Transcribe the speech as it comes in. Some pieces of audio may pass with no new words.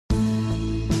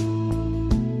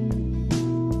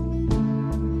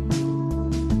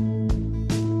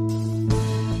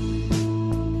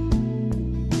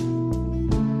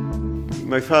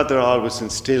My father always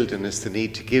instilled in us the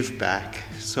need to give back,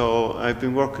 so I've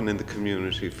been working in the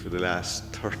community for the last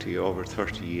over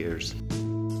 30 years.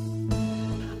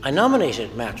 I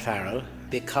nominated Matt Farrell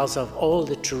because of all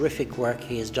the terrific work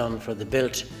he has done for the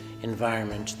built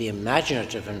environment, the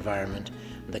imaginative environment,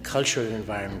 and the cultural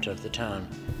environment of the town.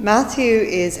 Matthew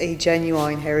is a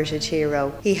genuine heritage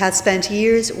hero. He has spent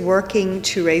years working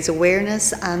to raise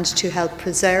awareness and to help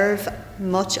preserve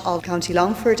much of County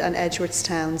Longford and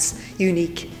Edgeworthstown's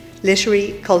unique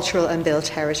literary, cultural and built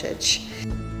heritage.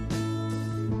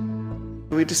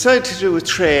 We decided to do a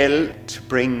trail to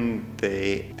bring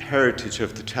the heritage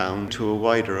of the town to a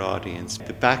wider audience.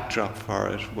 The backdrop for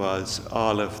it was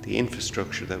all of the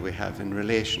infrastructure that we have in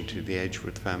relation to the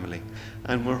Edgeworth family.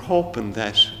 And we're hoping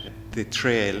that the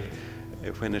trail,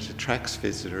 when it attracts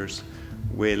visitors,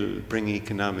 will bring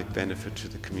economic benefit to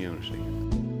the community.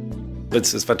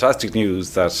 It's fantastic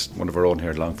news that one of our own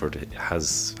here at Longford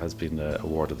has been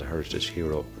awarded the Heritage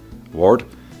Hero Award.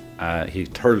 He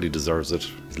thoroughly deserves it.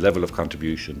 His level of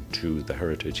contribution to the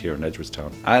heritage here in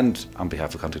Edgeworthstown and on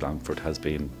behalf of County Longford has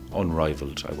been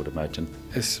unrivalled, I would imagine.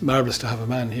 It's marvellous to have a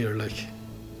man here like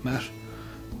Matt,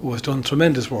 who has done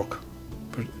tremendous work,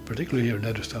 particularly here in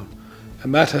Edgeworthstown.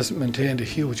 And Matt has maintained a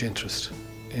huge interest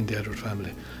in the Edgeworth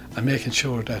family and making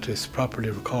sure that it's properly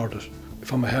recorded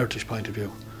from a heritage point of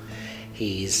view.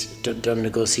 He's done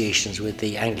negotiations with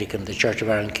the Anglican, the Church of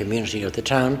Ireland community of the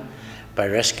town, by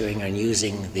rescuing and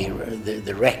using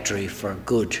the rectory for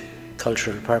good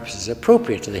cultural purposes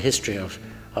appropriate to the history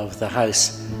of the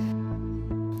house.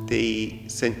 The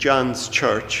St. John's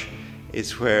Church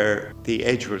is where the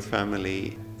Edgeworth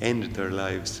family ended their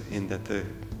lives, in that the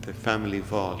family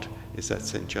vault is at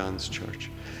St. John's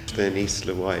Church. Then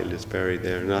Isla Wilde is buried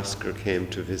there, and Oscar came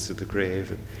to visit the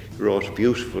grave and he wrote a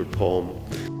beautiful poem.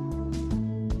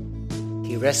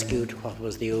 He rescued what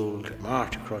was the old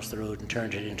mart across the road and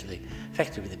turned it into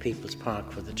effectively the People's Park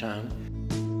for the town.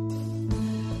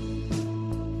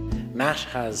 Matt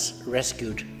has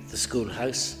rescued the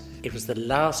schoolhouse. It was the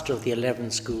last of the 11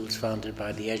 schools founded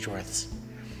by the Edgeworths,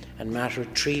 and Matt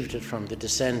retrieved it from the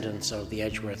descendants of the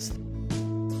Edgeworths.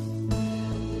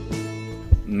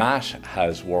 Matt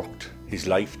has worked his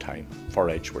lifetime for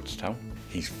Edgeworthstown.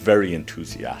 He's very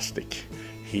enthusiastic.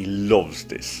 He loves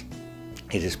this.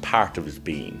 It is part of his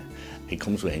being. He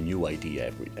comes with a new idea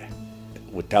every day.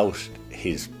 Without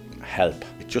his help,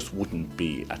 it just wouldn't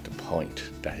be at the point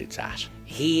that it's at.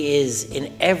 He is,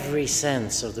 in every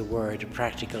sense of the word, a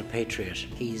practical patriot.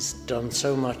 He's done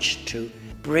so much to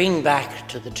bring back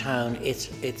to the town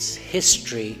its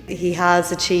history. He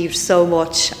has achieved so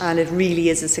much and it really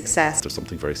is a success. There's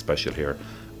something very special here,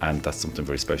 and that's something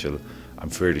very special, I'm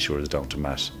fairly sure, is down to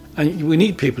Matt. And we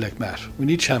need people like Matt, we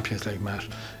need champions like Matt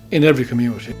in every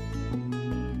community.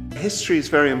 History is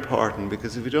very important,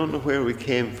 because if we don't know where we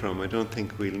came from, I don't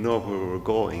think we'll know where we're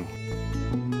going.